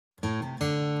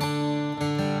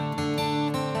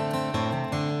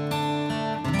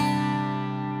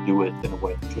do it in a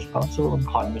way that's responsible, and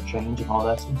climate change and all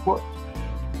that's important.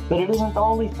 But it isn't the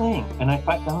only thing. And in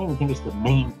fact, I don't even think it's the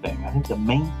main thing. I think the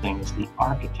main thing is the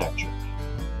architecture.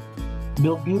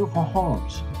 Build beautiful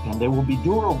homes, and they will be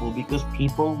durable because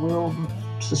people will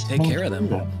take care of them.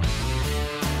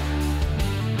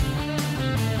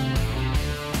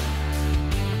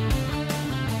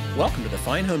 Welcome to the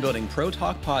Fine Home Building Pro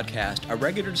Talk podcast, a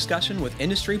regular discussion with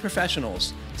industry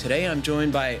professionals. Today I'm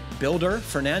joined by builder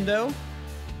Fernando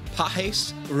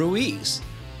Pagés Ruiz.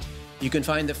 You can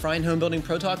find the Fine Home Building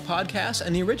Pro Talk podcast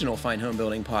and the original Fine Home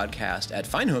Building podcast at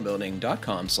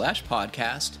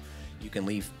finehomebuilding.com/podcast. You can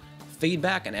leave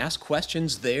feedback and ask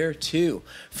questions there too.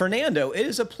 Fernando, it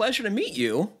is a pleasure to meet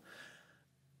you.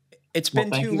 It's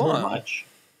been too long. Thank you very much.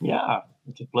 Yeah,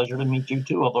 it's a pleasure to meet you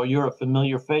too, although you're a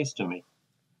familiar face to me.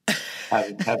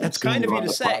 That's kind of you to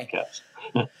say.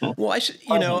 Well,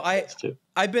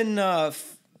 I've been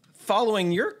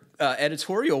following your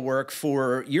editorial work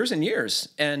for years and years,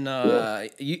 and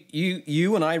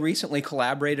you and I recently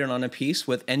collaborated on a piece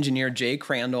with engineer Jay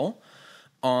Crandall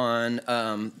on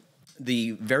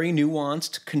the very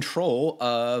nuanced control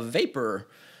of vapor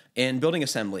in building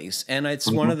assemblies, and it's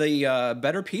one of the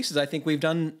better pieces I think we've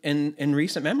done in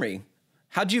recent memory.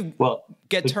 How'd you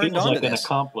get turned on to this? It feels like an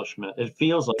accomplishment. It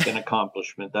feels like an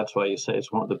accomplishment. That's why you say it's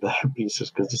one of the better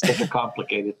pieces, because it's such a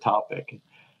complicated topic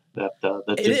that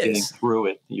just getting through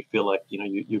it, you feel like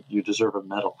you deserve a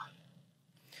medal.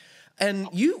 And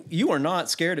you are not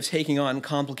scared of taking on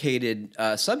complicated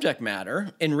subject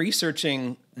matter. In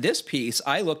researching this piece,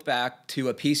 I looked back to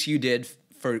a piece you did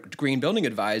for Green Building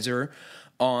Advisor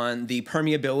on the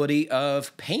permeability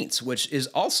of paints, which is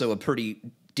also a pretty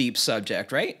deep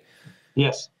subject, right?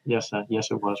 Yes,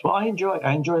 it was. Well, I enjoy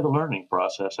the learning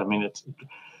process. I mean, it's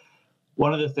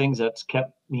one of the things that's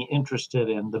kept me interested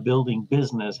in the building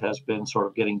business has been sort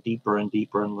of getting deeper and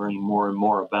deeper and learning more and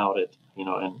more about it,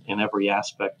 in every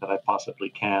aspect that I possibly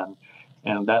can.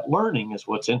 And that learning is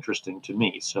what's interesting to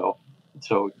me. So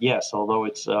yes, although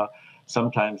it's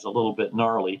sometimes a little bit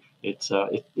gnarly, it's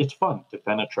fun to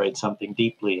penetrate something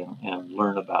deeply and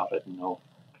learn about it and know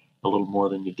a little more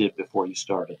than you did before you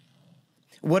started.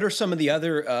 What are some of the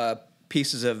other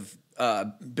pieces of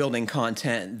building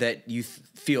content that you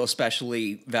feel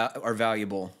especially are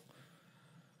valuable?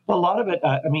 Well, a lot of it,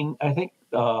 I think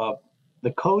the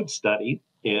code study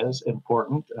is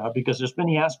important because there's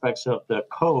many aspects of the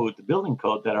code, the building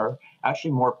code, that are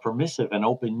actually more permissive and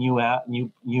open new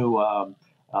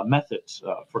methods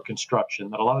for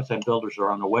construction that a lot of times builders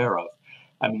are unaware of.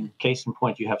 I mean, case in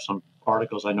point, you have some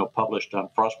articles I know published on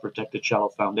frost-protected shallow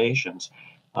foundations.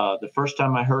 The first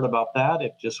time I heard about that,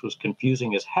 it just was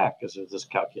confusing as heck, because there's this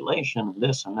calculation and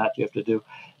this and that you have to do.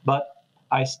 But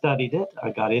I studied it. I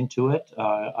got into it.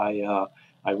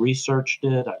 I researched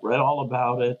it. I read all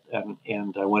about it,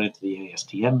 and I went into the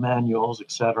ASTM manuals,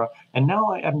 etc. And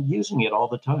now I'm using it all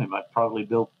the time. I've probably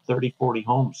built 30, 40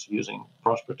 homes using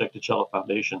frost-protected shallow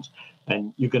foundations.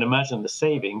 And you can imagine the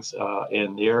savings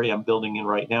in the area I'm building in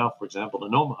right now. For example,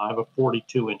 in Omaha, I have a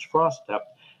 42-inch frost depth.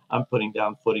 I'm putting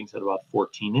down footings at about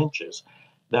 14 inches.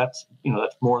 That's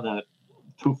more than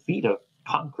 2 feet of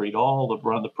concrete all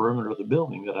around the perimeter of the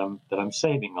building that I'm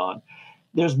saving on.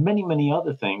 There's many, many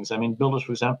other things. I mean, builders,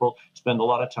 for example, spend a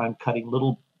lot of time cutting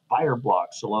little fire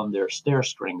blocks along their stair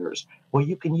stringers. Well,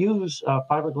 you can use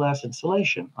fiberglass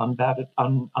insulation,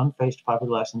 unfaced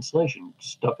fiberglass insulation.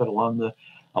 Stuff it along the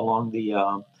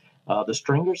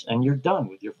stringers, and you're done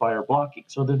with your fire blocking.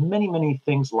 So there's many, many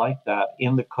things like that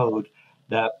in the code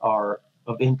that are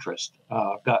of interest.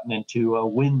 I've gotten into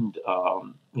wind,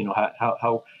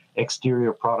 how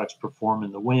exterior products perform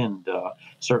in the wind,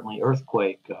 certainly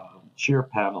earthquake, shear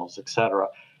panels, etc.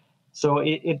 So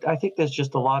I think there's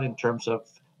just a lot in terms of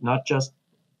not just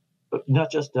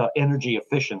energy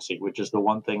efficiency, which is the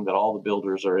one thing that all the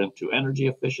builders are into. Energy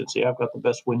efficiency. I've got the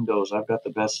best windows. I've got the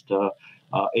best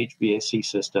HVAC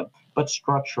system, but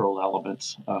structural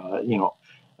elements,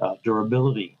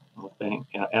 durability.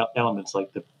 Elements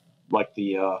like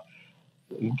the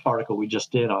article we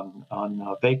just did on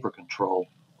vapor control.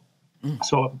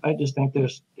 So I just think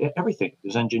there's everything.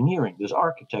 There's engineering. There's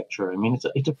architecture. I mean,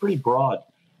 it's a pretty broad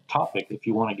topic if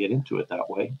you want to get into it that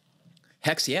way.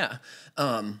 Heck yeah.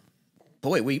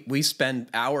 Boy, we spend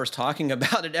hours talking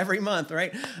about it every month,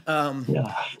 right?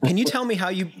 Yeah. Can you tell me how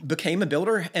you became a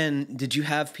builder, and did you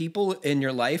have people in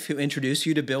your life who introduced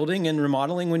you to building and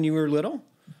remodeling when you were little?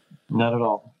 Not at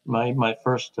all. My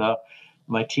first,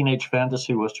 my teenage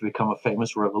fantasy was to become a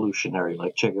famous revolutionary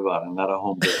like Che Guevara, not a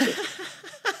home builder.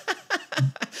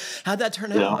 How'd that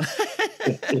turn out?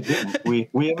 It didn't.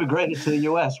 We immigrated to the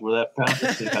U.S. where that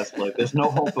fantasy has like. There's no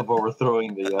hope of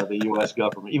overthrowing the U.S.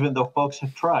 government, even though folks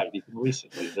have tried even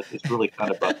recently. That it's really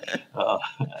kind of a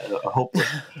hopeless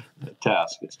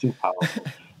task. It's too powerful.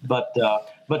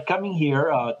 But coming here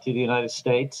to the United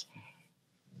States,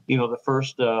 the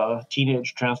first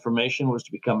teenage transformation was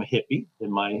to become a hippie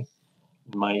in my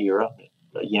era.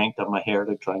 I yanked on my hair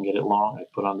to try and get it long. I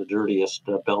put on the dirtiest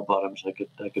bell bottoms I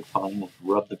could find and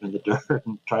rubbed them in the dirt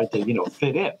and tried to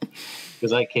fit in,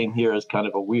 because I came here as kind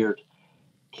of a weird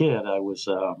kid. I was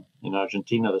in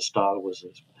Argentina. The style was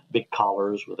big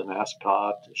collars with an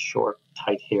ascot, short,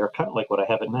 tight hair, kind of like what I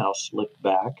have it now, slicked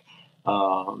back.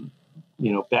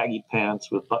 Baggy pants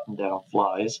with button-down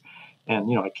flies.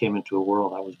 And, I came into a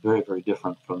world that was very, very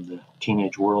different from the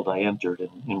teenage world I entered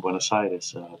in Buenos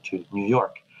Aires to New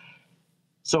York.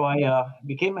 So I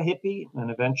became a hippie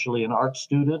and eventually an art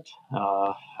student.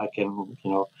 I can,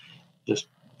 just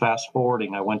fast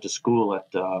forwarding, I went to school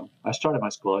I started my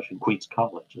school actually in Queens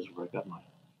College, is where I got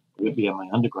my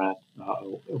undergrad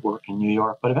work in New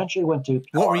York, but eventually went to college.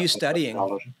 What were you studying?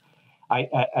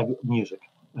 Music.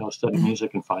 I was studying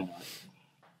music and fine art.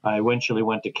 I eventually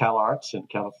went to Cal Arts in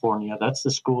California. That's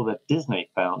the school that Disney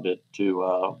founded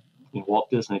Walt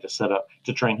Disney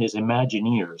to train his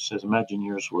Imagineers. His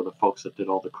Imagineers were the folks that did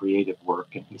all the creative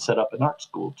work, and he set up an art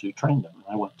school to train them.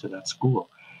 And I went to that school.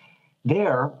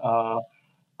 There,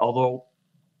 although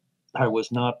I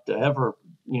was not ever,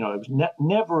 I was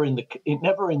never in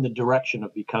the direction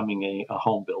of becoming a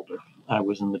home builder. I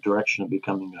was in the direction of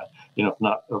becoming if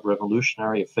not a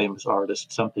revolutionary, a famous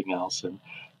artist, something else. And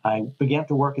I began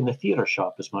to work in the theater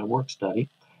shop as my work study.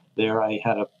 There I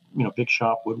had a big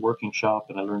shop, woodworking shop,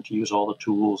 and I learned to use all the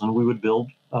tools. And we would build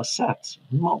sets,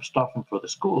 most often for the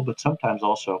school, but sometimes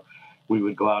also we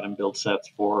would go out and build sets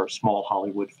for small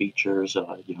Hollywood features,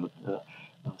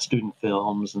 student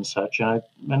films and such. And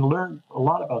I learned a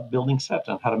lot about building sets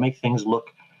and how to make things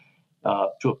look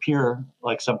to appear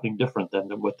like something different than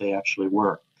what they actually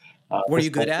were. Were you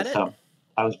good at it?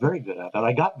 I was very good at it.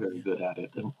 I got very good at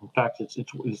it. And in fact, it's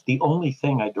the only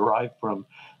thing I derived from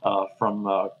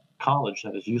college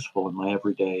that is useful in my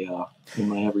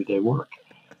everyday work.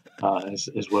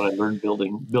 Is what I learned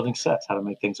building sets, how to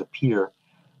make things appear.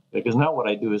 Because now what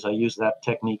I do is I use that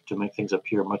technique to make things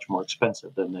appear much more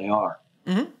expensive than they are.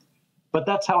 Mm-hmm. But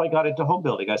that's how I got into home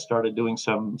building. I started doing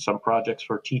some projects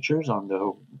for teachers on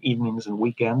the evenings and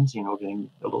weekends, getting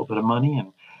a little bit of money.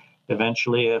 And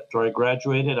eventually, after I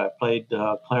graduated, I played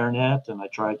clarinet and I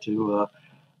tried to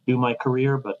do my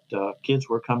career. But kids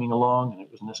were coming along and it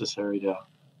was necessary to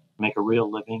make a real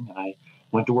living. And I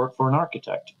went to work for an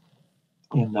architect.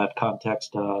 In that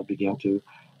context, began to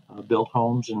build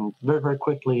homes and very, very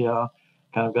quickly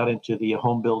kind of got into the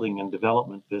home building and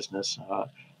development business.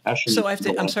 So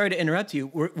I'm sorry to interrupt you.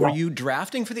 Were you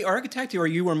drafting for the architect, or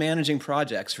you were managing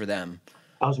projects for them?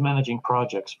 I was managing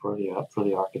projects for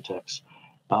the architects.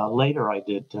 Later, I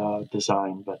did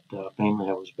design, but mainly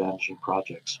I was managing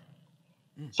projects.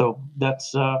 So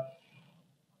that's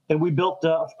and we built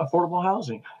affordable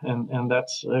housing, and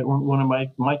that's one of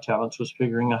my talents was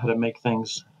figuring out how to make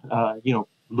things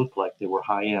look like they were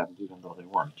high end, even though they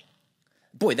weren't.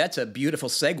 Boy, that's a beautiful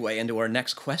segue into our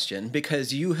next question,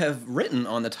 because you have written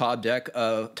on the topic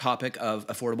of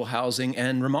affordable housing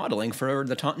and remodeling for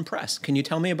the Taunton Press. Can you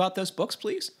tell me about those books,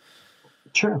 please?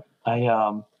 Sure.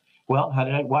 Why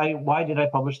did I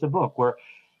publish the book? Where,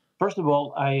 first of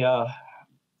all,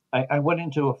 I went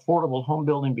into affordable home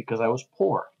building because I was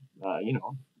poor. My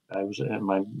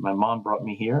mom brought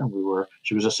me here, and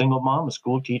she was a single mom, a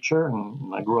school teacher,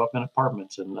 and I grew up in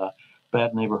apartments in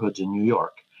bad neighborhoods in New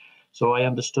York. So I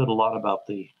understood a lot about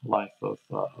the life of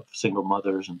single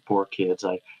mothers and poor kids.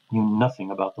 I knew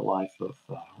nothing about the life of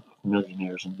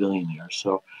millionaires and billionaires.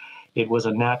 So it was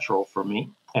a natural for me.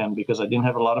 And because I didn't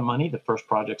have a lot of money, the first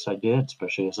projects I did,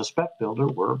 especially as a spec builder,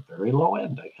 were very low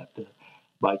end. I had to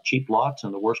buy cheap lots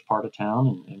in the worst part of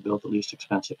town and build the least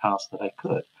expensive house that I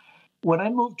could. When I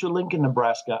moved to Lincoln,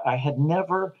 Nebraska, I had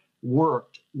never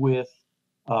worked with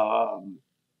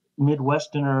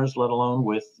Midwesterners, let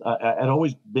alone I'd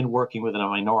always been working within a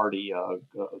minority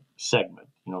segment,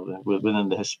 within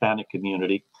the Hispanic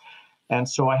community. And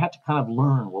so I had to kind of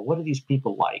learn, well, what are these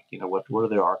people like? What are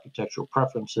their architectural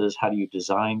preferences? How do you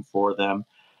design for them?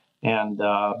 And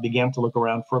began to look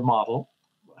around for a model,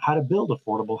 how to build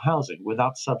affordable housing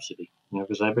without subsidy.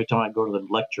 Because every time I go to the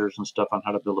lectures and stuff on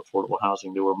how to build affordable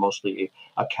housing, they were mostly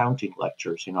accounting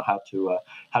lectures. How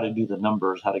to do the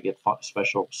numbers, how to get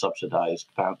special subsidized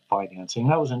financing.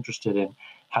 And I was interested in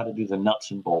how to do the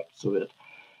nuts and bolts of it.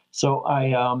 So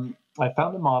I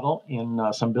found a model in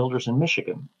some builders in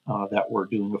Michigan that were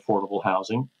doing affordable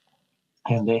housing,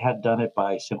 And they had done it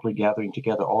by simply gathering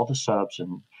together all the subs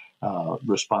and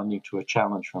responding to a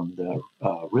challenge from the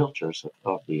realtors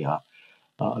of the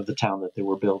town that they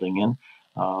were building in.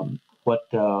 How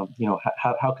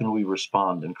can we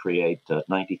respond and create a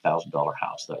 $90,000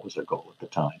 house? That was their goal at the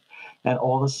time. And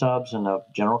all the subs and a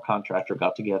general contractor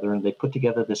got together and they put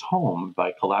together this home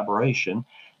by collaboration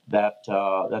that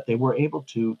they were able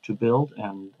to build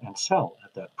and sell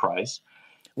at that price.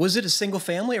 Was it a single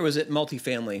family or was it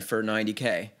multifamily for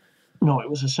 $90K? No, it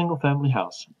was a single family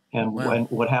house. And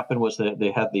what happened was that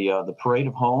they had the parade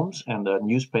of homes, and the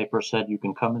newspaper said you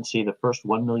can come and see the first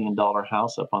 $1 million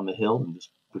house up on the hill in this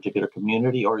particular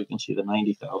community, or you can see the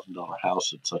 $90,000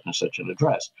 house at such and such an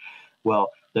address.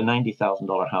 Well, the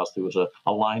 $90,000 house, there was a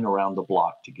line around the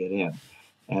block to get in.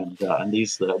 And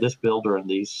this builder and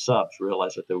these subs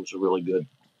realized that there was a really good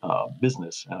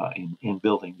business in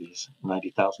building these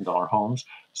 $90,000 homes.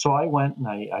 So I went and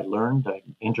I learned, I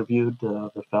interviewed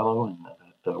the fellow, and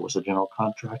was a general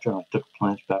contractor, and I took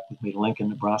plans back with me to Lincoln,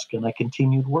 Nebraska, and I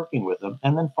continued working with them,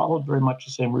 and then followed very much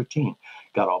the same routine.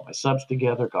 Got all my subs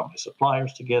together, got my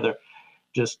suppliers together,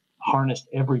 just harnessed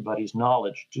everybody's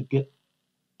knowledge to get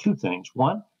two things.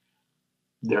 One,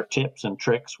 their tips and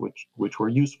tricks, which were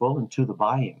useful, and two, the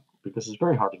buy-in, because it's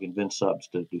very hard to convince subs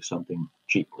to do something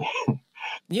cheaply.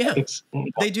 Yeah,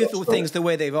 they do things the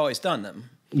way they've always done them.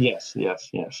 Yes.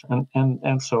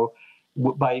 And so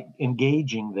by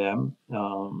engaging them,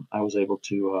 I was able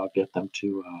to get them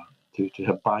to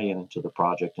have buy-in into the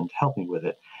project and help me with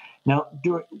it. Now,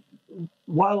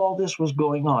 while all this was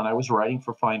going on, I was writing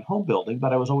for Fine Homebuilding,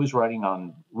 but I was always writing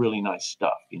on really nice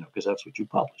stuff, because that's what you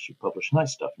publish. You publish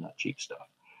nice stuff, not cheap stuff.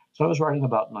 So I was writing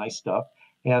about nice stuff,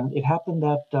 and it happened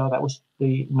that that was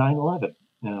the 9/11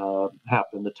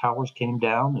 happened. The towers came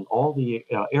down, and all the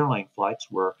airline flights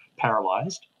were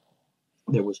paralyzed.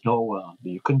 There was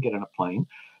you couldn't get in a plane.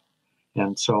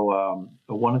 And so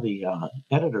one of the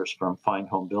editors from Fine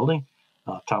Homebuilding,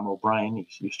 Tom O'Brien, he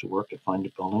used to work at Fine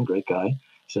Homebuilding, great guy.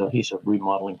 So he's a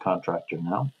remodeling contractor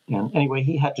now. And anyway,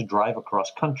 he had to drive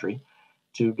across country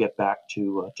to get back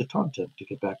to Taunton, to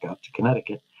get back out to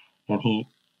Connecticut. And he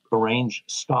arranged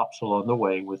stops along the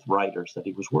way with writers that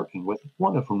he was working with,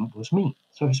 one of whom was me.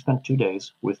 So he spent 2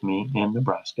 days with me in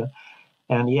Nebraska.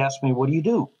 And he asked me, "What do you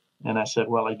do?" And I said,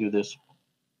 "Well, I do this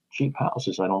cheap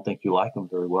houses. I don't think you like them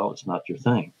very well. It's not your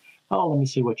thing." "Oh, let me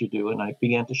see what you do." And I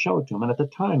began to show it to him. And at the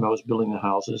time, I was building the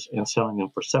houses and selling them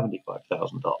for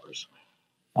 $75,000.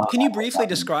 Can you briefly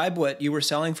describe what you were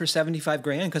selling for 75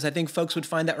 grand? Because I think folks would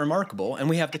find that remarkable. And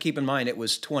we have to keep in mind it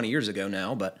was 20 years ago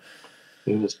now, but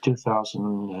it was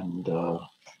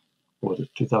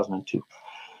 2002.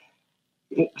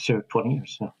 So 20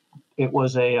 years. Yeah. It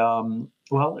was I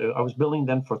was building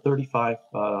them for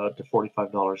 $35 to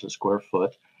 $45 a square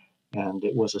foot, and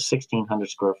it was a 1,600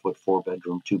 square foot,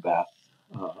 4-bedroom, 2-bath.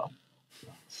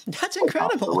 That's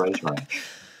incredible.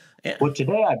 Yeah. Well,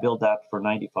 today I build that for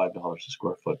 $95 a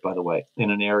square foot, by the way,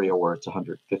 in an area where it's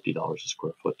 $150 a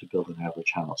square foot to build an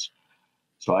average house.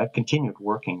 So I've continued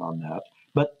working on that.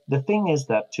 But the thing is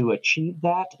that to achieve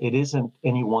that, it isn't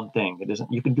any one thing. It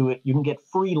isn't. You can do it. You can get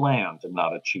free land and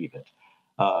not achieve it.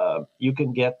 You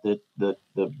can get the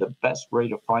best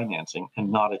rate of financing and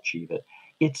not achieve it.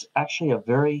 It's actually a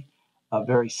very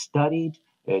studied.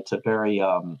 It's a very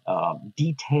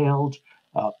detailed,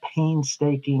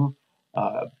 painstaking,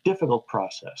 difficult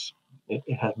process.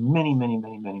 It has many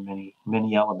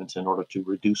elements in order to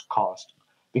reduce cost.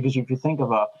 Because if you think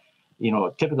of a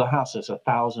typical house is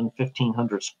 1,000,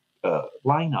 1,500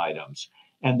 line items,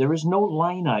 and there is no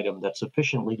line item that's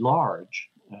sufficiently large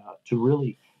to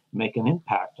really make an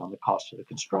impact on the cost of the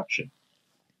construction.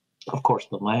 Of course,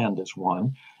 the land is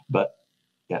one, but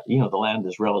the land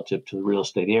is relative to the real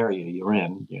estate area you're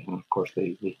in, and of course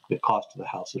the cost of the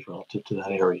house is relative to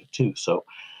that area too. So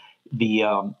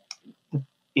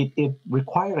it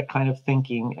required a kind of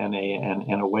thinking and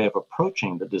a way of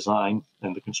approaching the design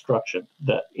and the construction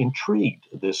that intrigued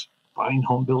this Fine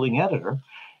Homebuilding editor,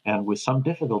 and with some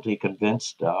difficulty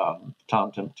convinced Tom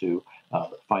to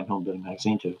Fine Homebuilding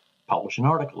magazine to publish an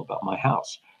article about my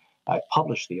house. I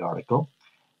published the article,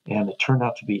 and it turned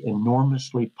out to be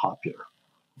enormously popular.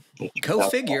 Go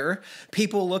figure,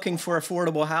 people looking for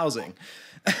affordable housing.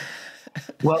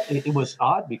 Well, it was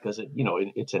odd because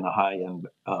it's in a high-end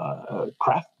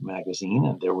craft magazine,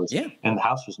 and and the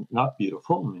house was not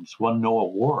beautiful. I mean, it's won no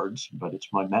awards, but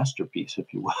it's my masterpiece,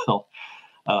 if you will.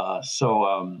 The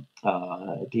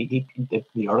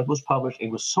article was published.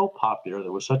 It was so popular.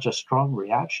 There was such a strong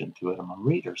reaction to it among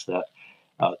readers that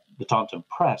the Taunton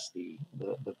Press, the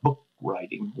book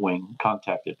writing wing,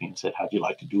 contacted me and said, "How'd you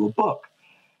like to do a book?"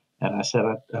 And I said,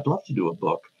 I'd love to do a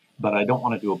book, but I don't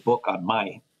want to do a book on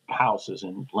my houses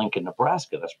in Lincoln,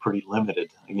 Nebraska. That's pretty limited.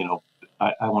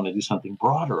 I want to do something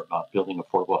broader about building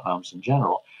affordable homes in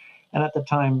general. And at the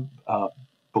time,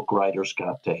 book writers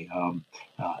got a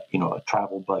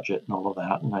travel budget and all of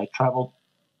that. And I traveled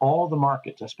all the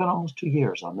markets. I spent almost 2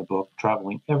 years on the book,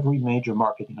 traveling every major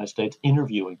market in the United States,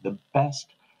 interviewing the best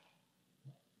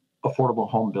affordable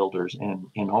home builders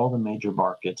in all the major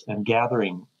markets, and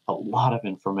gathering a lot of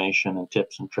information and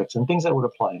tips and tricks and things that would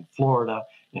apply in Florida,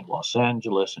 in Los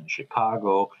Angeles, in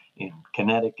Chicago, in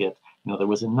Connecticut. There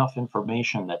was enough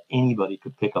information that anybody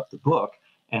could pick up the book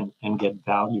and get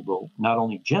valuable, not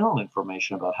only general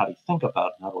information about how to think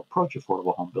about and how to approach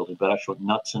affordable home building, but actual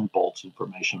nuts and bolts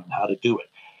information on how to do it.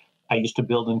 I used to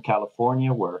build in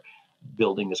California, where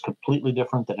building is completely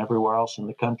different than everywhere else in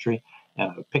the country. And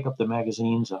I would pick up the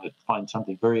magazines and I'd find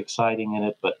something very exciting in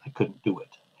it, but I couldn't do it.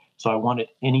 So I wanted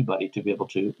anybody to be able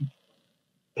to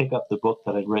pick up the book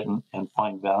that I'd written and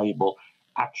find valuable,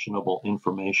 actionable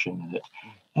information in it.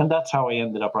 And that's how I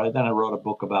ended up. Then I wrote a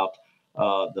book about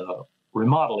the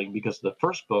remodeling, because the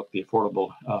first book, the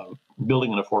affordable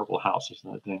building an affordable house, is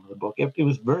the name of the book. It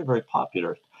was very, very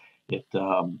popular. It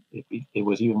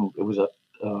was a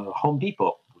Home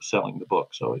Depot was selling the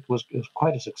book, so it was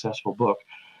quite a successful book.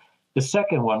 The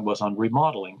second one was on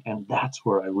remodeling, and that's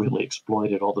where I really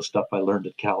exploited all the stuff I learned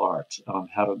at Cal Arts on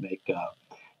how to make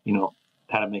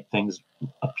things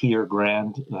appear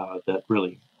grand that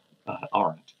really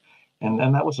aren't. And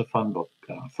that was a fun book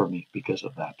for me because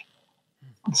of that.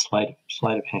 Sleight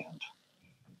of hand.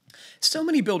 So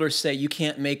many builders say you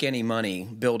can't make any money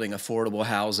building affordable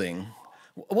housing.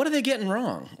 What are they getting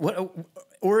wrong?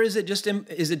 Or is it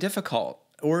difficult?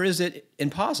 Or is it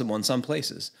impossible in some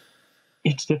places?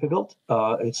 It's difficult.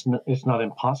 It's not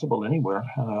impossible anywhere.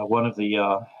 One of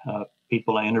the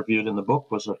people I interviewed in the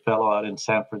book was a fellow out in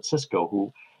San Francisco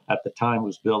who, at the time,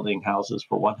 was building houses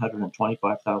for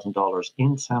 $125,000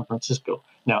 in San Francisco.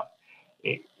 Now,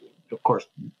 of course,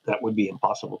 that would be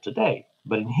impossible today.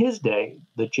 But in his day,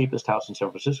 the cheapest house in San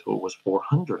Francisco was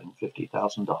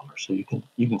 $450,000. So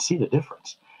you can see the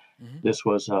difference. Mm-hmm. This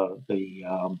was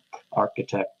the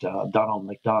architect Donald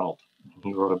McDonald.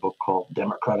 He wrote a book called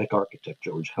Democratic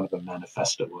Architecture, which is kind of a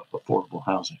manifesto of affordable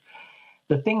housing.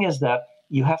 The thing is that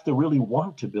you have to really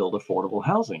want to build affordable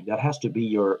housing. That has to be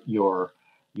your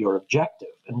objective.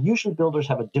 And usually builders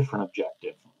have a different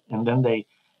objective. And then they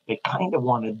kind of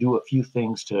want to do a few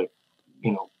things to,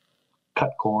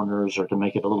 cut corners or to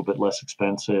make it a little bit less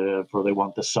expensive, or they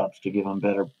want the subs to give them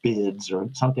better bids or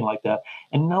something like that.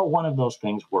 And no one of those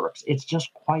things works. It's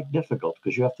just quite difficult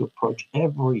because you have to approach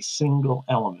every single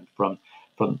element from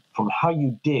how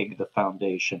you dig the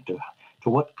foundation to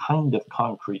what kind of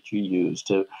concrete you use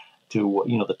to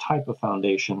the type of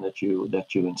foundation that you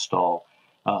install,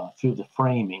 through the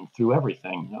framing, through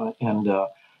everything.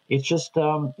 It's just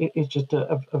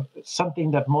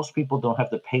something that most people don't have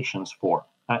the patience for.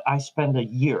 I spend a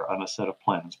year on a set of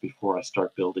plans before I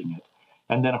start building it.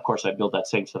 And then, of course, I build that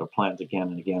same set of plans again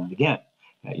and again and again.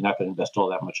 You're not going to invest all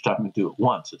that much time and do it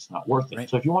once. It's not worth it. Right.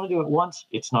 So if you want to do it once,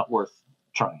 it's not worth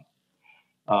trying.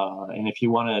 And if you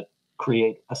want to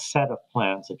create a set of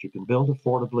plans that you can build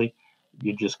affordably,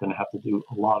 you're just going to have to do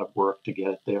a lot of work to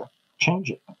get it there.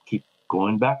 Change it. Keep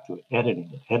going back to it,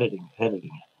 editing it,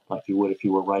 like you would if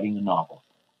you were writing a novel.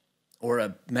 Or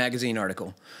a magazine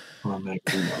article.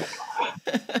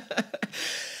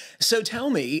 So tell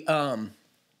me,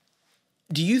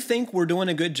 do you think we're doing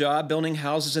a good job building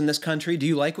houses in this country? Do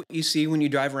you like what you see when you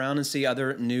drive around and see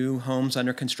other new homes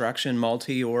under construction,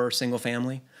 multi or single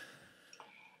family?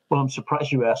 Well, I'm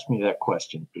surprised you asked me that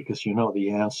question, because you know the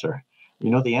answer.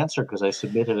 You know the answer because I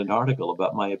submitted an article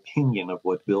about my opinion of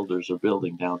what builders are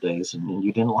building nowadays, and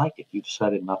you didn't like it. You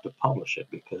decided not to publish it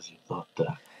because you thought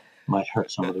might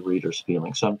hurt some of the readers'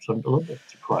 feelings. So I'm a little bit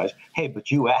surprised. Hey,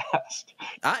 but you asked.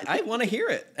 I want to hear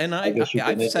it. And I've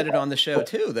said it on the show,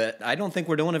 too, that I don't think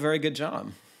we're doing a very good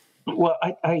job. Well,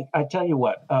 I tell you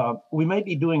what, we may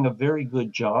be doing a very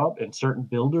good job, and certain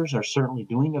builders are certainly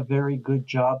doing a very good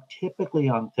job, typically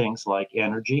on things like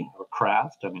energy or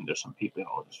craft. I mean, there's some people,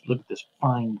 just look at this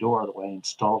fine door, the way I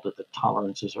installed it, the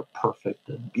tolerances are perfect,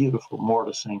 the beautiful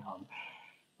mortising on.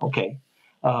 Okay.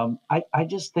 I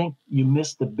just think you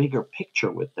miss the bigger picture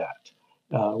with that,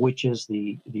 which is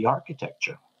the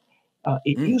architecture.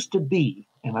 It used to be,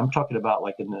 and I'm talking about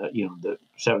like in the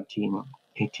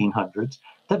 1800s,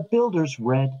 that builders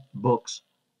read books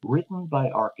written by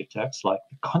architects like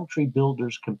the Country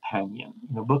Builder's Companion,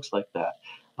 books like that.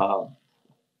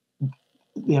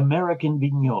 The American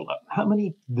Vignola. How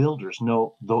many builders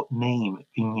know the name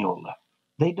Vignola?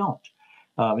 They don't.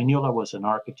 Vignola was an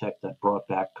architect that brought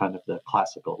back kind of the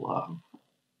classical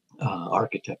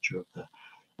architecture of the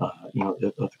of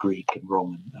the Greek and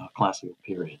Roman classical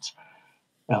periods.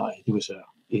 It was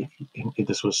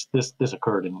this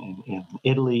occurred in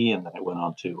Italy, and then it went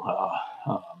on to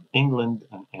England,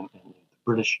 and the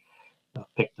British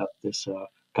picked up this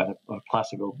kind of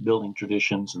classical building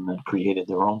traditions, and then created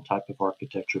their own type of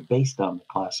architecture based on the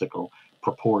classical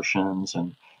proportions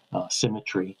and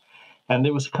symmetry. And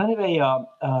there was kind of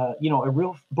a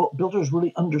real builders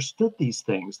really understood these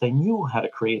things. They knew how to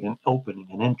create an opening,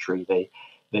 an entry.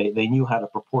 They knew how to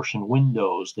proportion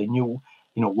windows. They knew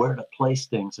where to place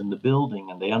things in the building,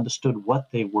 and they understood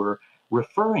what they were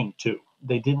referring to.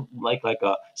 They didn't like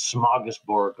a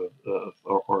smorgasbord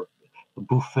or a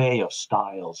buffet of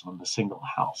styles on the single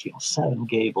house. 7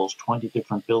 gables, 20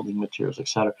 different building materials,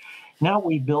 etc. Now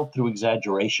we build through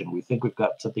exaggeration. We think we've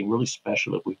got something really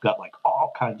special. If we've got like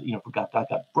all kinds of, I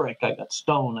got brick, I got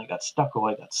stone, I got stucco,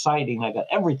 I got siding, I got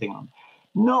everything on.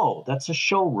 No, that's a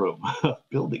showroom of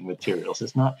building materials.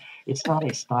 It's not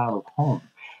a style of home.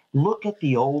 Look at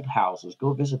the old houses.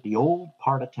 Go visit the old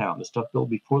part of town, the stuff built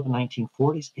before the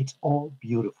 1940s. It's all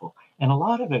beautiful. And a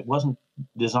lot of it wasn't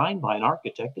designed by an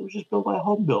architect. It was just built by a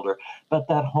home builder. But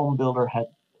that home builder had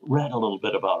read a little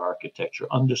bit about architecture,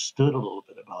 understood a little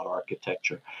bit about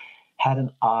architecture, had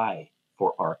an eye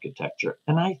for architecture.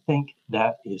 And I think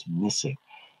that is missing.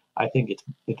 I think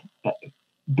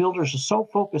builders are so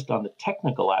focused on the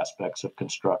technical aspects of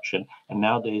construction, and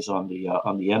nowadays on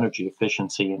the energy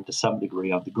efficiency, and to some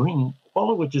degree on the green,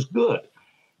 all of which is good.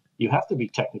 You have to be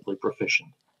technically proficient.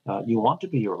 You want to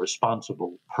be a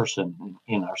responsible person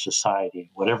in our society.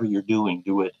 Whatever you're doing,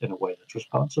 do it in a way that's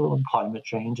responsible, and climate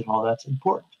change and all that's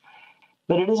important.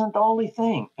 But it isn't the only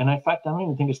thing. And in fact, I don't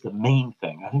even think it's the main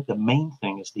thing. I think the main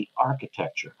thing is the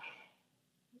architecture.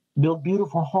 Build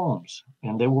beautiful homes,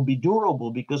 and they will be durable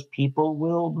because people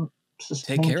will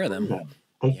take care of them.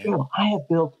 Take care of them. I have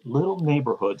built little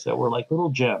neighborhoods that were like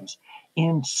little gems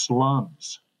in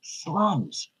slums.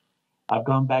 I've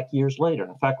gone back years later.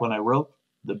 In fact, when I wrote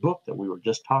the book that we were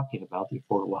just talking about, the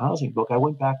affordable housing book, I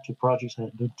went back to projects I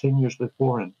had done 10 years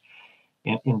before in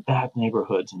bad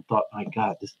neighborhoods, and thought, my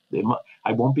God,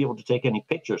 I won't be able to take any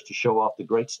pictures to show off the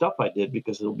great stuff I did,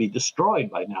 because it'll be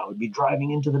destroyed by now. It'd be driving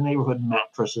into the neighborhood,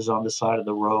 mattresses on the side of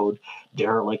the road,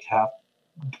 derelict, half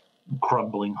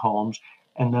crumbling homes.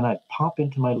 And then I'd pop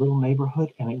into my little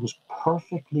neighborhood, and it was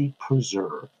perfectly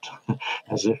preserved,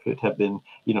 as if it had been,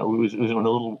 it was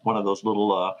one of those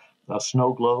little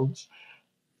snow globes.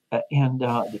 And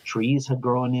the trees had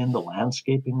grown in, the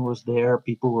landscaping was there,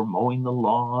 people were mowing the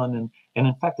lawn. And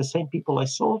in fact, the same people I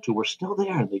sold to were still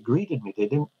there, and they greeted me. They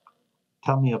didn't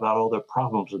tell me about all their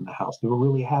problems in the house. They were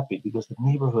really happy because the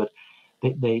neighborhood,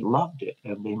 they loved it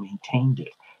and they maintained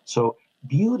it. So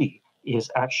beauty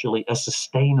is actually a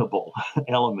sustainable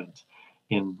element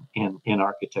in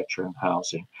architecture and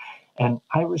housing. And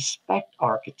I respect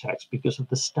architects because of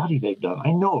the study they've done.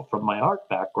 I know from my art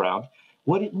background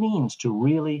what it means to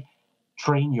really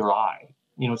train your eye.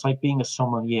 It's like being a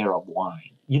sommelier of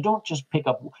wine. You don't just pick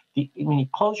up, when you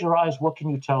close your eyes, what can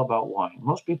you tell about wine?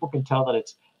 Most people can tell that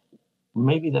it's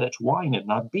wine and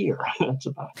not beer. It's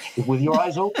about, with your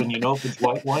eyes open, if it's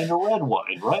white wine or red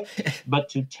wine, right? But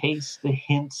to taste the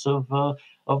hints of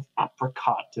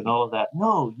apricot and all of that,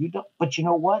 no, you don't. But you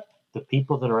know what? The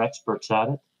people that are experts at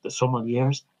it, the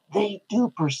sommeliers, they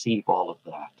do perceive all of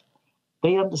that.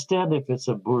 They understand if it's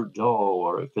a Bordeaux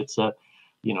or if it's a,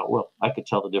 I could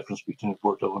tell the difference between a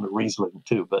Bordeaux and a Riesling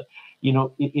too. But,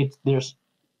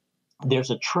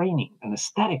 there's a training, an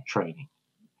aesthetic training.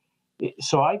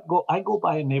 So I go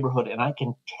by a neighborhood, and I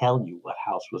can tell you what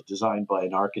house was designed by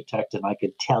an architect, and I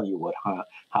can tell you what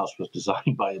house was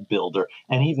designed by a builder,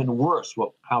 and even worse,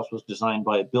 what house was designed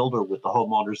by a builder with the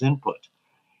homeowner's input.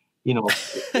 And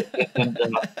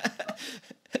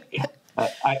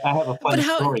I have a funny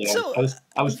story.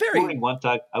 I was touring one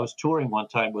time. I was touring one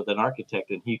time with an architect,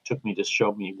 and he took me to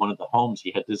show me one of the homes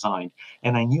he had designed,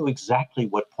 and I knew exactly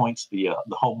what points the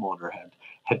homeowner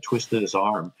had twisted his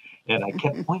arm. And I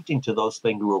kept pointing to those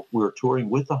things. We were touring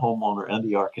with the homeowner and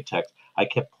the architect. I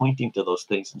kept pointing to those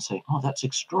things and saying, "Oh, that's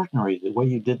extraordinary, the way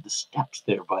you did the steps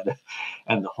there by the,"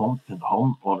 and the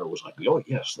homeowner was like, "Oh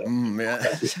yes."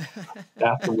 That's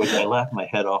afterwards, I laughed my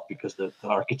head off because the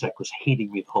architect was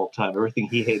hating me the whole time. Everything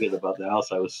he hated about the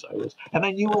house, I was, and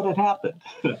I knew what had happened.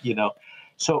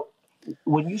 So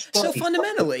when you study, so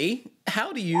fundamentally,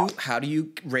 how do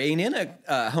you rein in a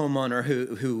homeowner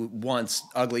who wants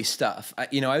ugly stuff? I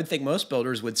would think most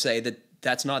builders would say that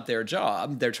that's not their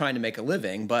job. They're trying to make a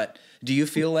living. But do you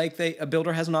feel like a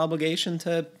builder has an obligation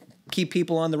to keep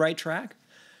people on the right track?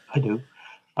 I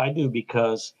do,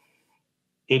 because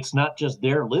it's not just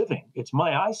their living; it's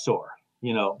my eyesore.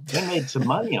 They made some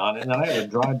money on it, and then I have to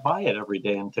drive by it every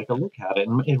day and take a look at it,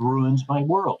 and it ruins my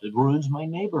world. It ruins my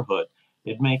neighborhood.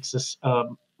 It makes us,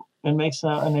 it makes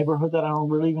a neighborhood that I don't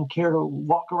really even care to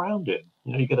walk around in.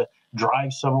 You got to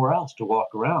drive somewhere else to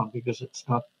walk around because it's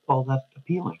not all that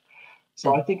appealing.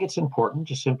 So I think it's important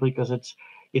just simply because it's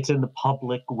in the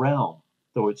public realm.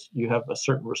 So you have a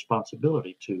certain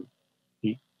responsibility to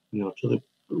the to the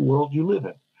world you live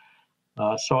in.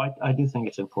 So I do think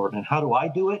it's important. And how do I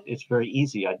do it? It's very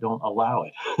easy. I don't allow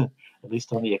it, at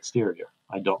least on the exterior.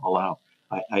 I don't allow.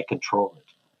 I control it.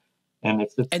 And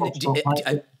if the folks don't like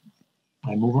it,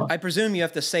 I move on. I presume you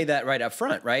have to say that right up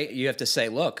front, right? You have to say,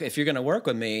 look, if you're going to work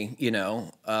with me,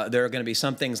 there are going to be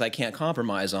some things I can't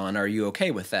compromise on. Are you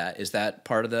okay with that? Is that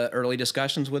part of the early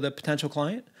discussions with a potential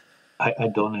client?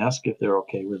 I don't ask if they're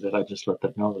okay with it. I just let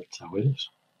them know that's how it is.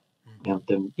 And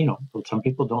then, some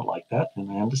people don't like that,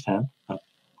 and I understand. I'm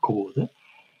cool with it.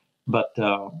 But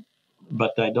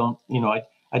I don't,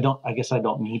 I guess I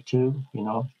don't need to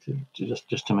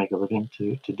just to make a living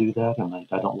to do that. And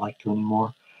I don't like to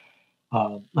anymore.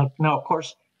 Now, of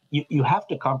course, you have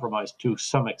to compromise to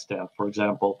some extent. For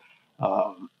example,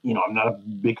 I'm not a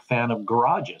big fan of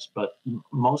garages, but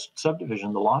most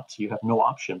subdivision, the lots, you have no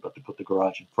option but to put the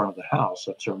garage in front of the house.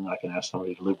 I'm certainly not going to ask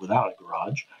somebody to live without a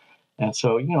garage. And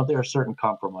so, there are certain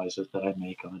compromises that I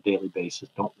make on a daily basis,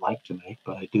 don't like to make,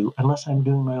 but I do, unless I'm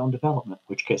doing my own development, in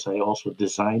which case I also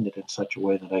designed it in such a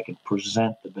way that I can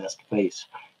present the best face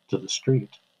to the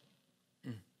street.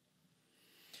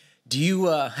 Do you,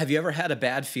 have you ever had a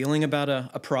bad feeling about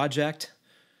a project,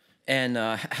 and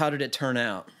how did it turn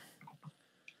out?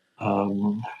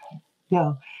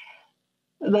 Yeah,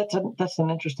 that's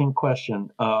an interesting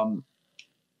question.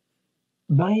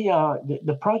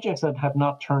 The projects that have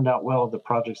not turned out well are the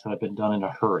projects that have been done in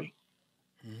a hurry,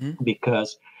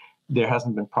 because there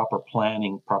hasn't been proper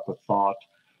planning, proper thought,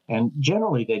 and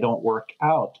generally they don't work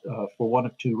out for one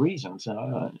of two reasons.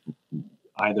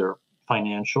 Either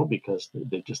financial, because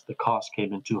the cost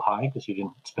came in too high because you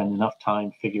didn't spend enough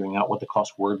time figuring out what the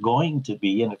costs were going to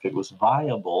be, and if it was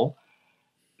viable,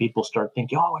 people start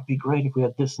thinking, oh, it'd be great if we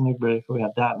had this and if we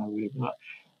had that,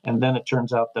 and then it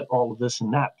turns out that all of this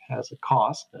and that has a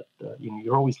cost that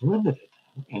you're always limited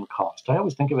in cost. I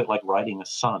always think of it like writing a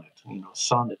sonnet. A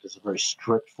sonnet is a very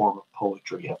strict form of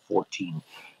poetry. You have 14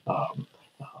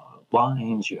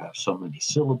 lines. You have so many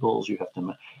syllables.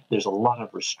 There's a lot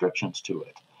of restrictions to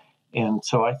it. And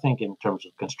so I think in terms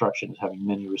of construction is having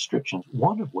many restrictions,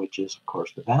 one of which is, of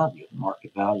course, the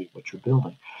market value of what you're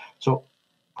building. So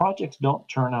projects don't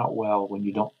turn out well when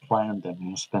you don't plan them. You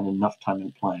don't spend enough time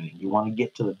in planning. You want to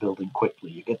get to the building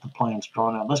quickly. You get the plans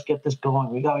drawn out. Let's get this going.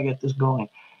 We got to get this going.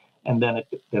 And then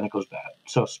it goes bad.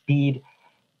 So speed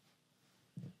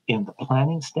in the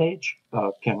planning stage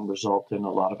can result in a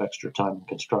lot of extra time in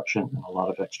construction and a lot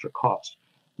of extra cost.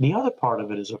 The other part of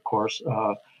it is, of course,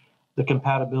 the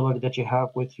compatibility that you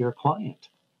have with your client.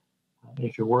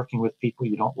 If you're working with people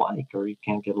you don't like or you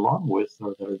can't get along with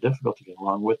or that are difficult to get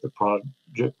along with, the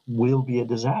project will be a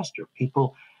disaster.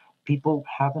 People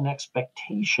have an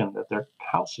expectation that their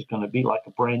house is going to be like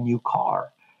a brand new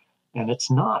car. And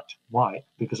it's not. Why?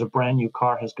 Because a brand new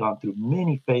car has gone through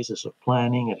many phases of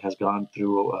planning. It has gone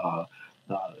through a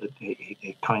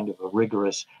kind of a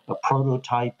rigorous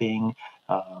prototyping.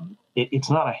 It's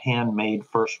not a handmade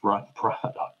first-run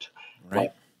product. Right.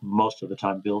 Like most of the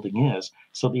time building is.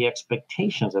 So the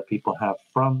expectations that people have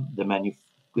from the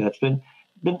that's been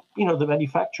the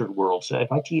manufactured world. So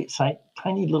if I see a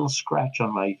tiny little scratch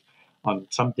on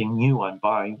something new I'm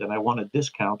buying, then I want a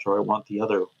discount or I want the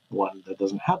other one that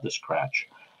doesn't have the scratch.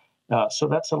 So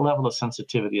that's a level of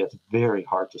sensitivity that's very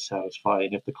hard to satisfy.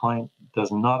 And if the client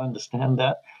does not understand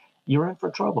that, you're in for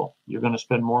trouble. You're going to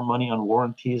spend more money on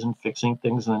warranties and fixing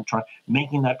things, and then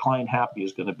making that client happy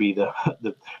is going to be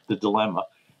the dilemma.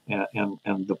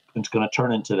 And it's going to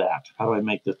turn into that. How do I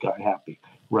make this guy happy?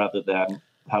 Rather than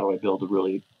how do I build a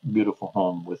really beautiful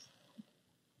home with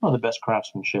the best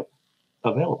craftsmanship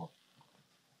available.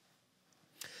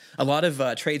 A lot of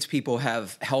tradespeople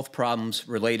have health problems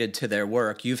related to their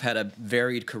work. You've had a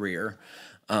varied career.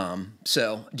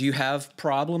 So do you have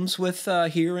problems with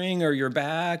hearing or your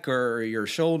back or your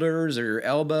shoulders or your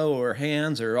elbow or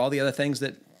hands or all the other things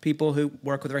that people who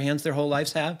work with their hands their whole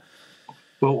lives have?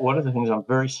 Well, one of the things I'm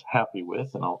very happy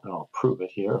with, and I'll prove it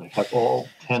here, I have all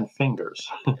 10 fingers.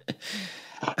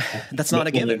 That's not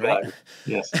a given, right?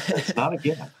 Yes, it's not a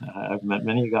given. I've met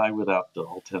many a guy without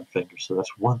all 10 fingers. So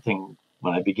that's one thing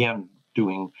when I began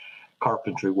doing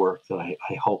carpentry work that I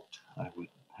hoped I would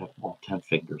have all 10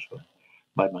 fingers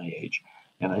by my age.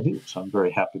 and I do. So I'm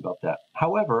very happy about that.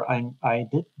 However, I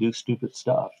did do stupid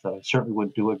stuff that I certainly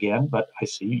wouldn't do again, but I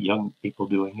see young people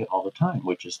doing it all the time,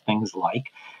 which is things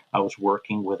like I was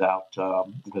working without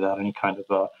any kind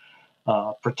of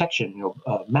protection,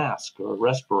 mask or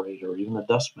respirator, or even a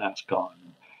dust mask on.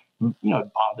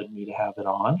 It bothered me to have it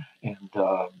on, and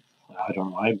I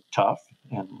don't know, I'm tough,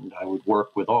 and I would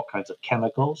work with all kinds of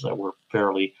chemicals that were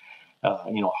fairly,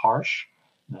 harsh.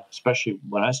 Especially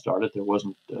when I started, there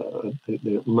wasn't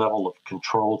the level of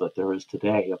control that there is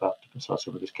today about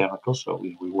some of these chemicals. So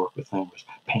we work with things,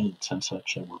 paints and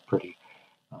such, that were pretty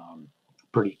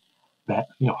bad,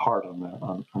 hard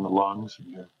on the lungs and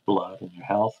your blood and your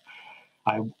health.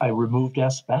 I removed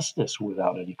asbestos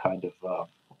without any kind of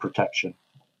protection.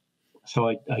 So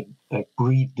I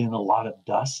breathed in a lot of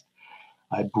dust.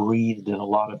 I breathed in a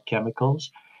lot of chemicals.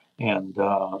 And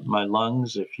my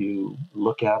lungs, if you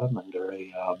look at them under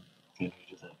a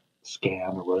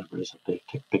scan or whatever it is, if they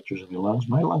take pictures of your lungs,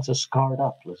 my lungs are scarred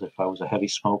up as if I was a heavy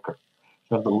smoker.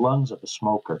 So I have the lungs of a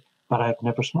smoker, but I've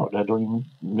never smoked. I don't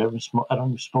even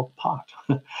smoke pot.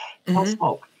 Don't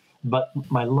smoke. But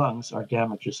my lungs are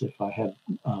damaged as if I had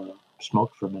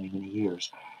smoked for many, many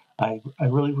years. I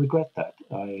really regret that.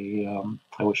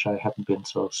 I wish I hadn't been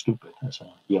so stupid as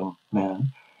a young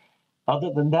man.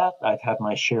 Other than that, I've had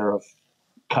my share of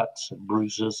cuts and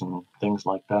bruises and things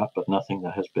like that, but nothing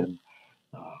that has been,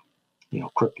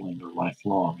 crippling or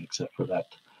lifelong, except for that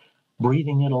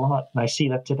breathing in a lot. And I see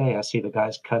that today. I see the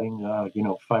guys cutting,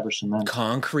 fiber cement.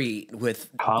 Concrete with,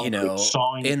 sawing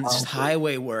in concrete.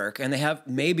 highway work, and they have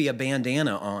maybe a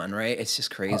bandana on, right? It's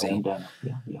just crazy. A bandana,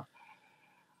 yeah.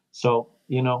 So,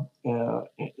 and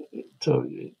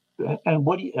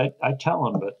what do you, I tell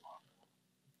them, but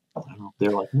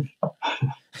they're like me.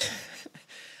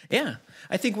 Yeah.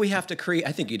 I think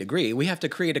you'd agree. We have to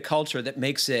create a culture that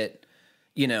makes it,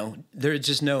 there's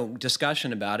just no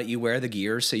discussion about it. You wear the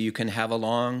gear so you can have a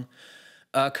long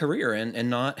career and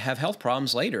not have health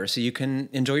problems later, so you can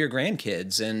enjoy your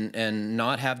grandkids and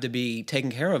not have to be taken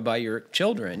care of by your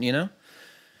children,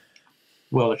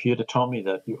 Well, if you had told me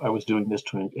that I was doing this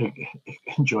to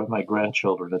enjoy my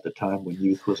grandchildren at the time when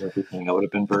youth was everything, I would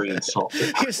have been very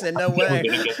insulted. You said, "No way, we're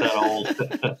going to get that old."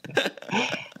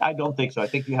 I don't think so. I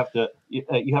think you have to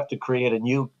create a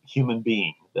new human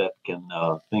being that can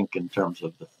think in terms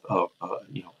of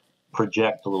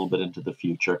project a little bit into the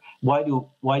future. Why do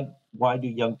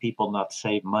young people not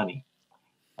save money?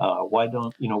 Why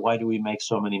do we make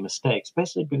so many mistakes?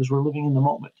 Basically, because we're living in the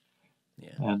moment. Yeah.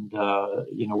 And,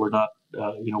 we're not,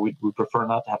 we prefer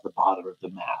not to have the bother of the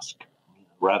mask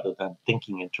rather than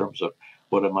thinking in terms of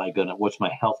what's my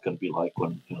health going to be like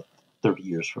when, 30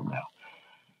 years from now.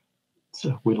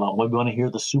 So we want to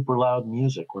hear the super loud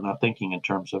music. We're not thinking in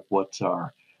terms of what's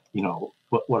our,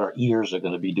 what our ears are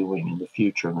going to be doing in the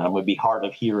future. And I'm going to be hard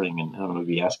of hearing, and I'm going to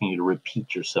be asking you to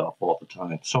repeat yourself all the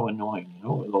time. It's so annoying,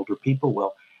 with older people.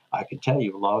 Well, I can tell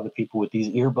you a lot of the people with these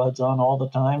earbuds on all the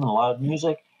time and a lot of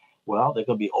music, well, they're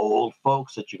going to be old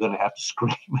folks that you're going to have to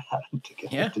scream at them to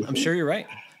get them to I'm sure you're right.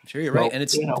 Right. And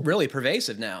it's really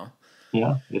pervasive now.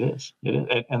 Yeah, it is.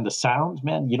 And the sounds,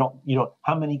 man,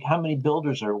 how many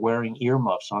builders are wearing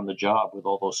earmuffs on the job with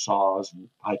all those saws and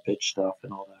high-pitched stuff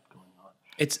and all that going on?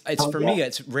 It's for me,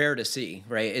 it's rare to see,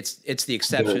 right? It's the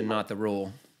exception, not the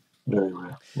rule. Very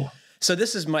rare, yeah. So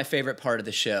this is my favorite part of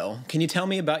the show. Can you tell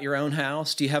me about your own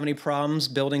house? Do you have any problems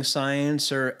building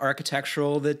science or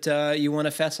architectural that you want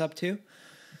to fess up to?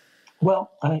 Well,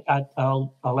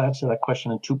 I'll answer that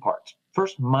question in two parts.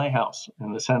 First, my house,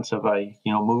 in the sense of I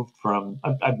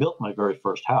built my very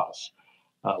first house.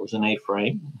 It was an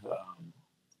A-frame,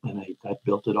 and I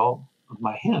built it all with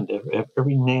my hand.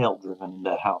 Every nail driven in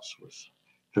that house was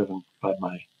driven by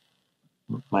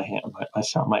my hand,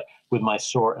 with my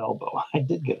sore elbow. I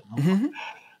did get an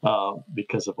elbow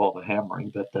because of all the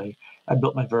hammering. But I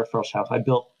built my very first house. I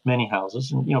built many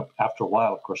houses, and after a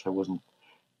while, of course, I wasn't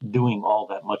doing all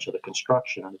that much of the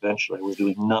construction, and eventually I was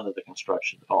doing none of the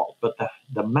construction at all. But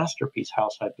the masterpiece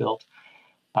house I built,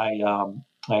 and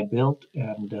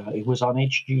it was on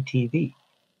HGTV.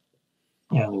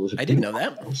 And it was I didn't know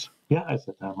that. House. Yeah, I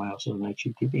said my house is on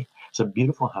HGTV. It's a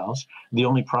beautiful house. The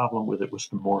only problem with it was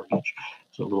the mortgage.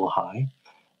 It's a little high.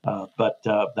 But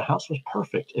the house was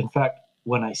perfect. In fact,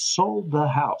 when I sold the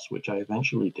house, which I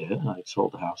eventually did, and I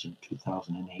sold the house in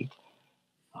 2008,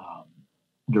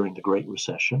 during the Great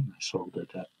Recession, I sold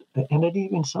it and I didn't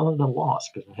even sell it at a loss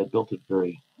because I had built it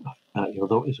very,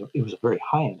 though it was a very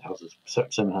high-end house, it's a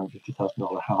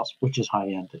 $750,000 house, which is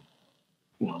high-end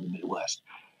in the Midwest.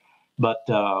 But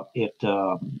I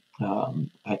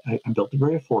built it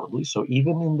very affordably. So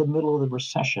even in the middle of the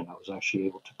recession, I was actually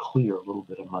able to clear a little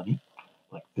bit of money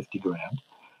like 50 grand.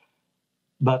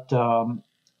 But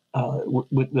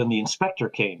when the inspector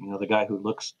came, the guy who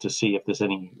looks to see if there's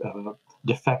any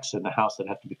defects in the house that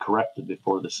have to be corrected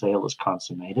before the sale is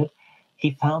consummated,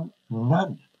 he found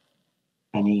none.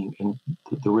 And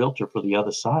the realtor for the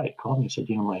other side called me and said,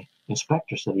 my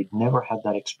inspector said he'd never had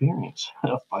that experience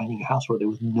of finding a house where there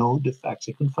was no defects.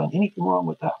 He couldn't find anything wrong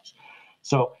with the house.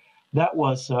 So that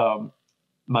was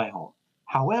my home.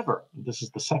 However, this is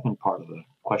the second part of the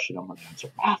question I'm going to answer.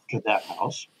 After that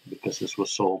house, because this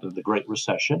was sold in the Great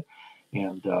Recession,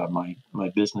 and my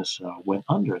business went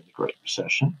under in the Great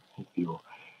Recession. If you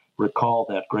recall,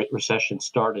 that Great Recession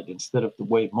started, instead of the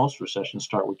way most recessions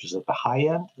start, which is at the high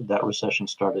end, that recession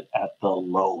started at the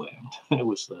low end. It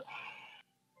was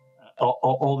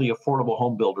all the affordable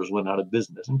home builders went out of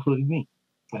business, including me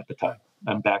at the time.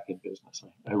 I'm back in business.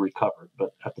 I recovered,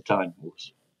 but at the time it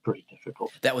was pretty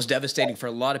difficult. That was devastating for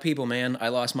a lot of people, man. I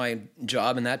lost my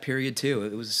job in that period too.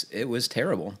 It was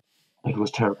terrible. It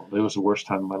was terrible. It was the worst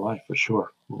time of my life, for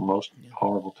sure. Most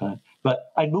horrible time.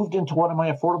 But I moved into one of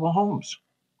my affordable homes.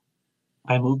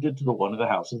 I moved into one of the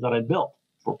houses that I built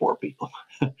for poor people.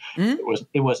 Mm-hmm.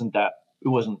 It wasn't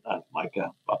like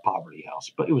a poverty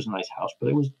house, but it was a nice house. But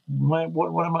it was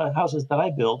one of my houses that I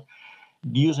built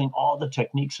using all the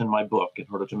techniques in my book in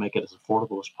order to make it as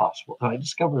affordable as possible. And I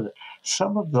discovered that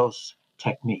some of those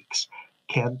techniques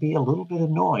can be a little bit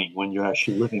annoying when you're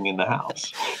actually living in the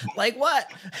house. Like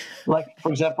what? Like, for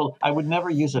example, I would never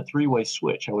use a three-way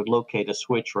switch. I would locate a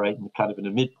switch right in a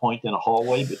midpoint in a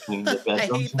hallway between the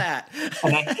bedrooms. I hate that.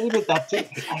 And I hated that too.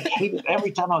 I hated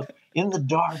every time I was in the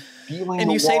dark, feeling and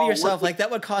the you say wall, to yourself, like,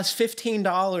 that would cost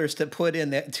 $15 to put in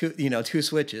that two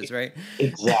switches, right?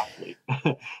 Exactly.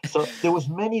 So there was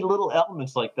many little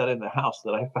elements like that in the house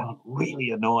that I found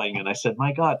really annoying. And I said,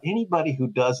 my God, anybody who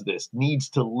does this needs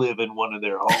to live in one of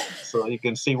their homes so you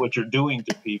can see what you're doing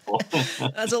to people.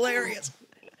 That's hilarious.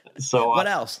 So what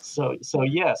else? So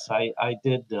yes, I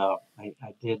did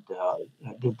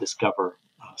discover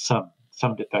some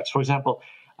defects. For example,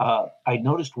 I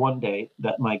noticed one day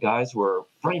that my guys were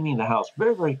framing the house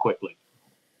very, very quickly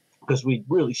because we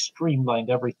really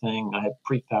streamlined everything. I had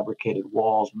prefabricated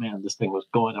walls. Man, this thing was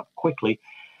going up quickly.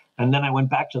 And then I went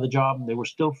back to the job and they were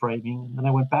still framing. And then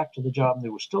I went back to the job and they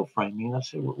were still framing. And I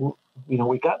said,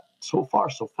 we got so far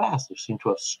so fast. They seem to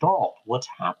have stalled. What's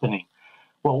happening?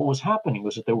 Well, what was happening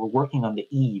was that they were working on the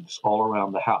eaves all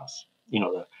around the house.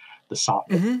 The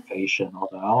soffit, fascia, and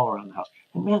all around the house.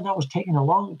 And man, that was taking a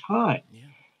long time. Yeah.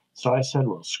 So I said,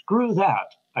 well, screw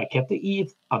that. I kept the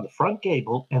eave on the front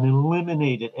gable and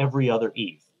eliminated every other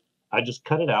eave. I just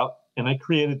cut it out and I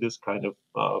created this kind of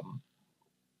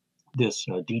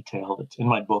detail that's in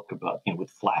my book about, with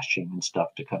flashing and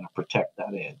stuff to kind of protect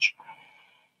that edge.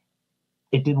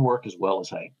 It didn't work as well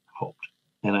as I hoped.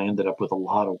 And I ended up with a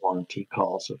lot of warranty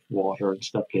calls of water and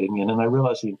stuff getting in. And I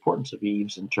realized the importance of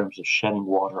eaves in terms of shedding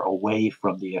water away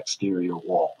from the exterior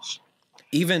walls.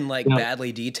 Even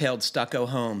badly detailed stucco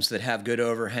homes that have good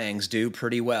overhangs do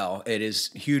pretty well. It is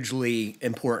hugely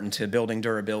important to building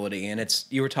durability. And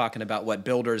you were talking about what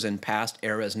builders in past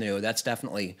eras knew. That's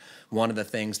definitely one of the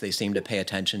things they seem to pay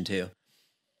attention to.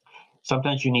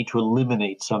 Sometimes you need to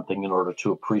eliminate something in order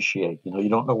to appreciate. You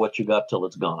don't know what you got till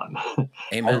it's gone.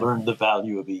 Amen. I learned the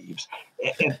value of eaves.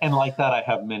 And like that, I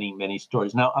have many, many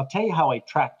stories. Now, I'll tell you how I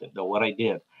tracked it, though, what I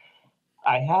did.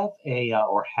 I have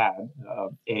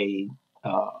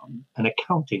an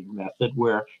accounting method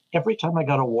where every time I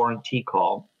got a warranty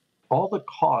call, all the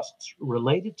costs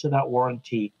related to that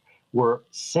warranty were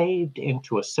saved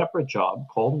into a separate job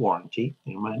called warranty.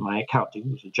 My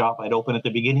accounting was a job I'd open at the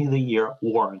beginning of the year,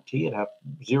 warranty. It'd have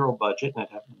zero budget and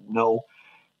it'd have no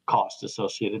cost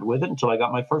associated with it until I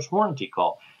got my first warranty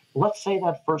call. Let's say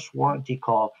that first warranty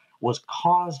call was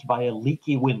caused by a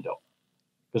leaky window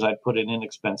because I'd put in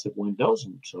inexpensive windows,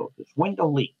 and so this window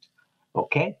leaked.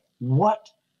 Okay, what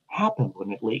happened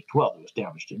when it leaked? Well, there was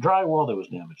damage to drywall, there was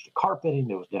damage to carpeting,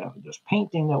 there was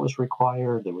painting that was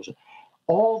required, there was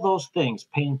all those things,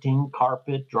 painting,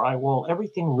 carpet, drywall,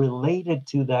 everything related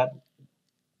to that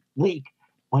leak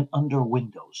went under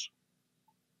windows.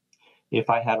 If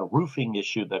I had a roofing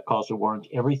issue that caused a warranty,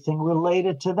 everything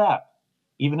related to that,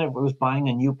 even if it was buying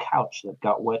a new couch that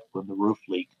got wet when the roof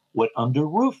leaked, went under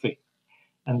roofing.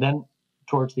 And then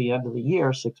towards the end of the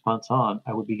year, 6 months on,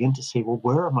 I would begin to say, well,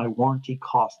 where are my warranty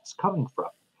costs coming from?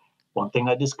 One thing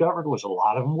I discovered was a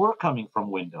lot of them were coming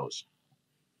from windows.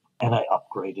 And I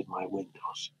upgraded my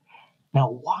windows. Now,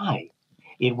 why?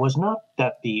 It was not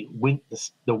that the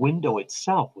window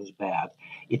itself was bad.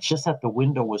 It's just that the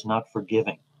window was not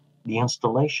forgiving. The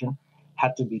installation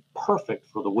had to be perfect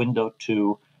for the window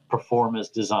to perform as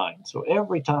designed. So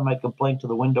every time I'd complain to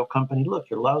the window company,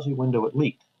 look, your lousy window, it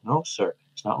leaked. No, sir,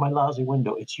 it's not my lousy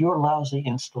window. It's your lousy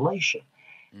installation.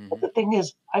 Mm-hmm. But the thing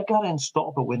is, I got to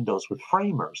install the windows with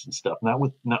framers and stuff, not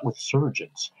with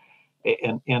surgeons.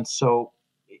 And so,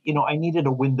 I needed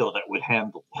a window that would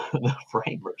handle the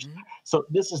framers. Mm-hmm. So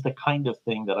this is the kind of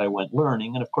thing that I went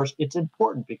learning. And of course, it's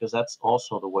important because that's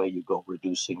also the way you go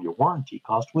reducing your warranty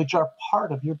costs, which are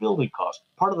part of your building cost.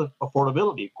 Part of the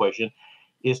affordability equation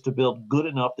is to build good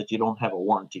enough that you don't have a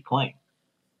warranty claim.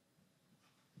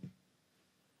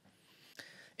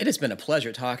 It has been a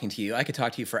pleasure talking to you. I could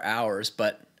talk to you for hours,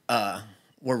 but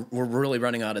we're really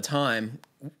running out of time.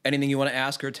 Anything you want to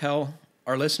ask or tell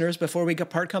our listeners before we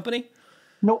part company?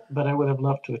 No, but I would have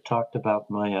loved to have talked about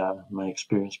my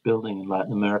experience building in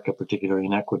Latin America, particularly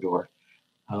in Ecuador,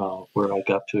 where I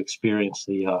got to experience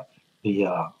the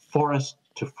forest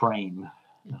to frame,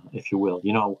 if you will.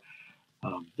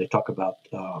 They talk about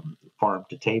farm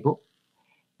to table,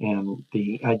 and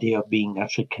the idea of being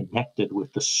actually connected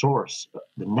with the source,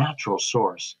 the natural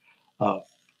source of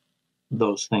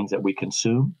those things that we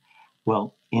consume.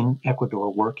 Well, in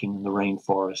Ecuador, working in the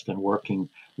rainforest and working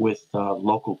with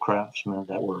local craftsmen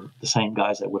that were the same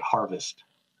guys that would harvest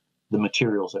the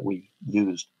materials that we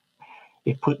used,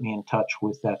 it put me in touch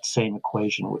with that same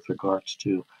equation with regards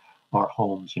to our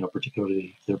homes,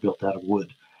 particularly if they're built out of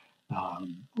wood.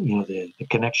 The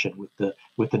connection with the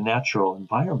natural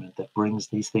environment that brings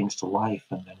these things to life,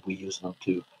 and then we use them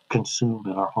to consume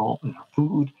in our home, in our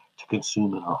food, to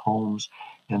consume in our homes,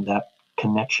 and that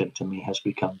connection to me has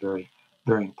become very,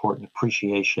 very important.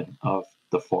 Appreciation of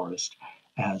the forest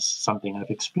as something I've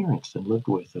experienced and lived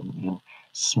with and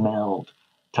smelled,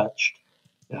 touched,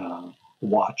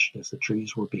 watched as the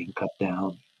trees were being cut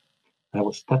down.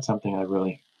 That's something I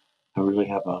really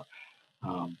have a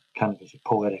kind of as a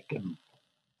poetic and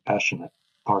passionate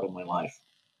part of my life.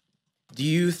 Do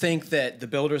you think that the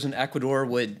builders in Ecuador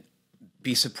would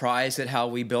be surprised at how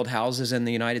we build houses in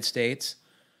the United States?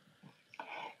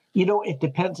 It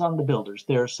depends on the builders.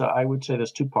 I would say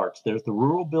there's two parts. There's the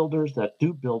rural builders that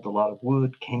do build a lot of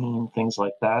wood, cane, things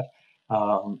like that.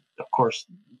 Of course,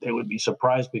 they would be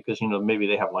surprised because, maybe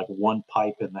they have like one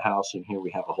pipe in the house, and here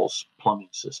we have a whole plumbing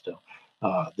system.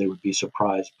 They would be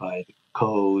surprised by the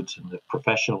codes and the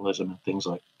professionalism and things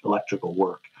like electrical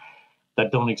work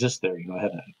that don't exist there. I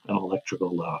had an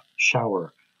electrical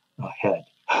shower head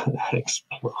that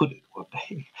exploded one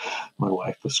day. My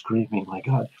wife was screaming, "My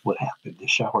God, what happened?" The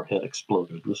shower head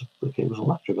exploded. It was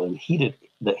electrical. The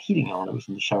heating element was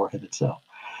in the shower head itself.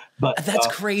 But that's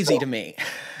crazy to me.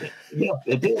 Yeah,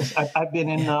 it is. I've been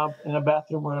in a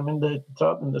bathroom where I'm in the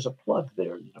tub and there's a plug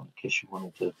there, in case you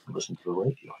wanted to listen to the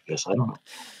radio. I guess I don't know.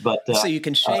 But so you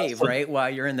can shave right while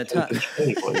you're in the tub.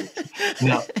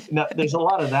 Now, there's a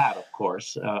lot of that, of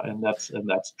course, and that's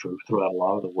true throughout a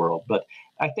lot of the world. But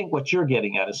I think what you're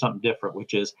getting at is something different,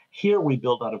 which is here we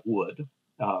build out of wood.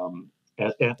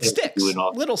 Sticks,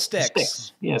 little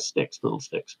sticks. Yeah, little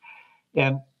sticks.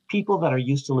 And people that are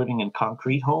used to living in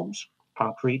concrete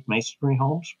masonry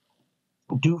homes,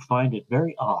 do find it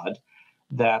very odd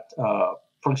that,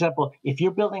 for example, if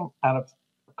you're building out of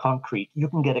concrete, you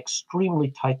can get extremely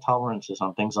tight tolerances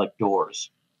on things like doors.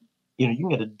 You can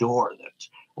get a door that's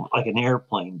like an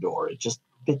airplane door. It just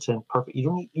fits in perfect. You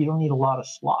don't need a lot of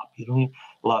slop. You don't need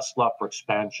a lot of slop for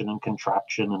expansion and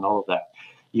contraction and all of that.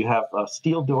 You have a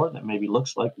steel door that maybe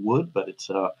looks like wood, but it's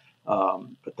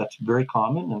but that's very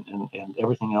common, and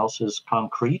everything else is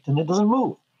concrete, and it doesn't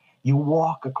move. You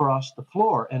walk across the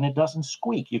floor, and it doesn't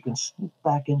squeak. You can sneak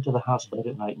back into the house late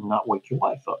at night and not wake your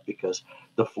wife up because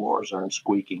the floors aren't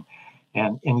squeaking.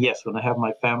 And yes, when I have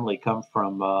my family come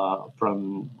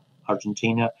from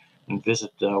Argentina and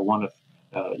visit one of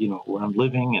where I'm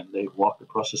living, and they walk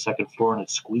across the second floor and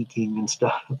it's squeaking and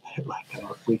stuff, they're like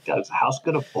freaked out. Is the house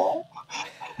going to fall?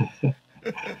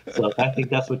 So I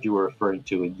think that's what you were referring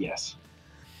to, and yes.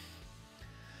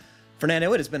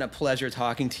 Fernando, it has been a pleasure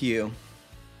talking to you.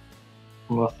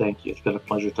 Well, thank you. It's been a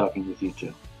pleasure talking with you,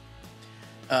 too.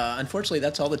 Unfortunately,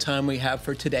 that's all the time we have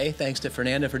for today. Thanks to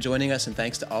Fernando for joining us, and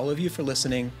thanks to all of you for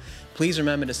listening. Please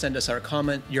remember to send us your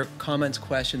comments,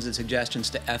 questions, and suggestions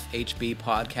to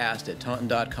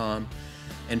fhbpodcast@taunton.com.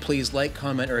 And please like,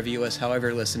 comment, or review us however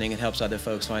you're listening. It helps other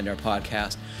folks find our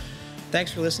podcast.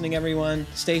 Thanks for listening, everyone.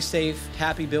 Stay safe,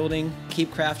 happy building,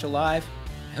 keep craft alive.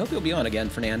 I hope you'll be on again,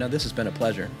 Fernando. This has been a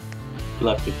pleasure.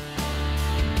 Love you.